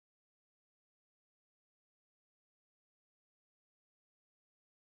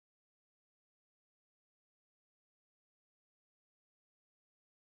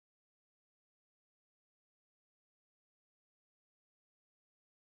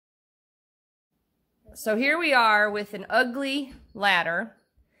So here we are with an ugly ladder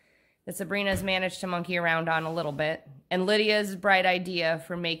that Sabrina's managed to monkey around on a little bit. And Lydia's bright idea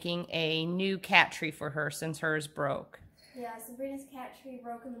for making a new cat tree for her since hers broke. Yeah, Sabrina's cat tree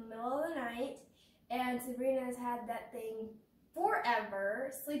broke in the middle of the night. And Sabrina has had that thing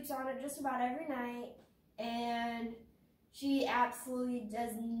forever. Sleeps on it just about every night. And she absolutely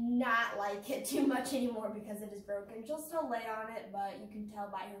does not like it too much anymore because it is broken. She'll still lay on it, but you can tell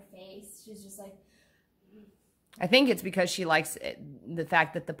by her face. She's just like... I think it's because she likes it, the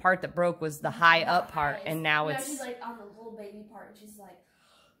fact that the part that broke was the high up part, and now it's... she's like on the little baby part, and she's like...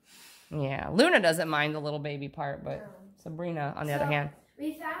 Yeah, Luna doesn't mind the little baby part, but Sabrina, on the other hand...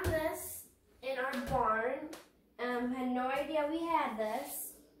 We found this in our barn. Had no idea we had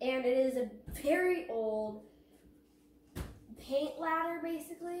this, and it is a very old paint ladder,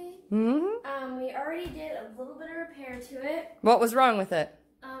 basically. Mm-hmm. We already did a little bit of repair to it. What was wrong with it?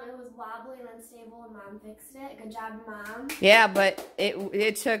 It was wobbly and unstable, and Mom fixed it. Good job, Mom. Yeah, but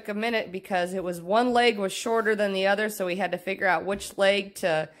it took a minute because it was one leg was shorter than the other, so we had to figure out which leg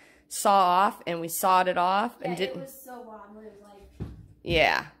to saw off, and we sawed it off. Yeah, and didn't. It was so wobbly, like...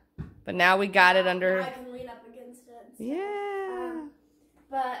 Yeah, but now we got it under... Now I can lean up against it. Yeah.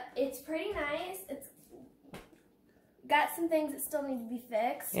 But it's pretty nice. It's got some things that still need to be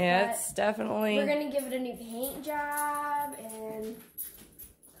fixed. Yeah, it's definitely... We're going to give it a new paint job and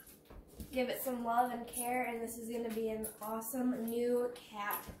give it some love and care, and this is going to be an awesome new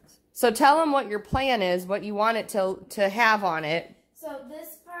cat. So tell them what your plan is, what you want it to have on it. So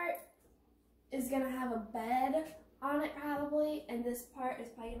this part is going to have a bed on it probably, and this part is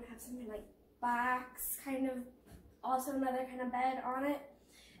probably going to have something like box, kind of, also another kind of bed on it.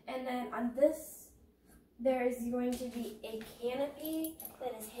 And then on this, there is going to be a canopy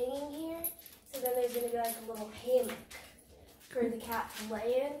that is hanging here. So then there's going to be like a little hammock for the cat to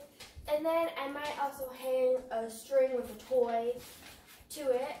lay in. And then I might also hang a string with a toy to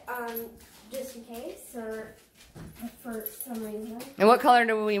it, just in case, or for some reason. And what color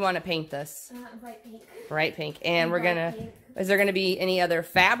do we want to paint this? Bright pink. Bright pink. And we're Bright gonna... pink. Is there gonna be any other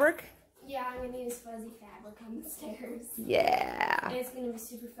fabric? Yeah, I'm gonna use fuzzy fabric on the stairs. Yeah. And it's gonna be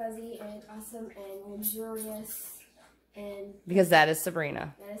super fuzzy and awesome and luxurious. And because that is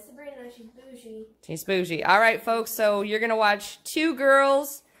Sabrina. that is Sabrina. She's bougie. She's bougie. All right, folks. So you're gonna watch two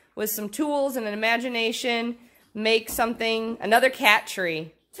girls with some tools and an imagination make something, another cat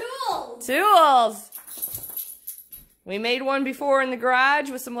tree. Tools! Tools! We made one before in the garage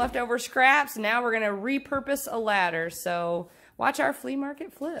with some leftover scraps. Now we're going to repurpose a ladder. So watch our flea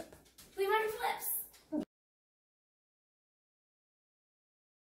market flip. Flea market flips!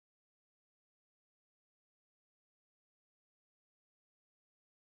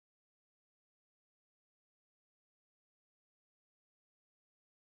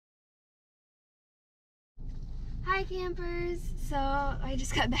 Hi campers! So I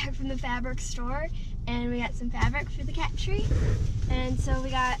just got back from the fabric store and we got some fabric for the cat tree. And so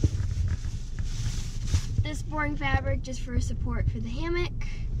we got this boring fabric just for support for the hammock.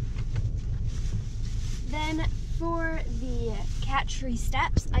 Then for the cat tree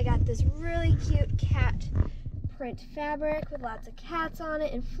steps, I got this really cute cat print fabric with lots of cats on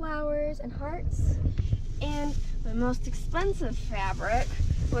it and flowers and hearts. And my most expensive fabric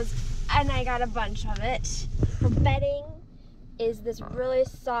was, and I got a bunch of it, for bedding, is this really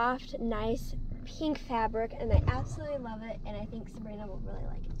soft, nice pink fabric, and I absolutely love it, and I think Sabrina will really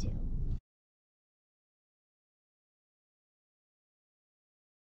like it too.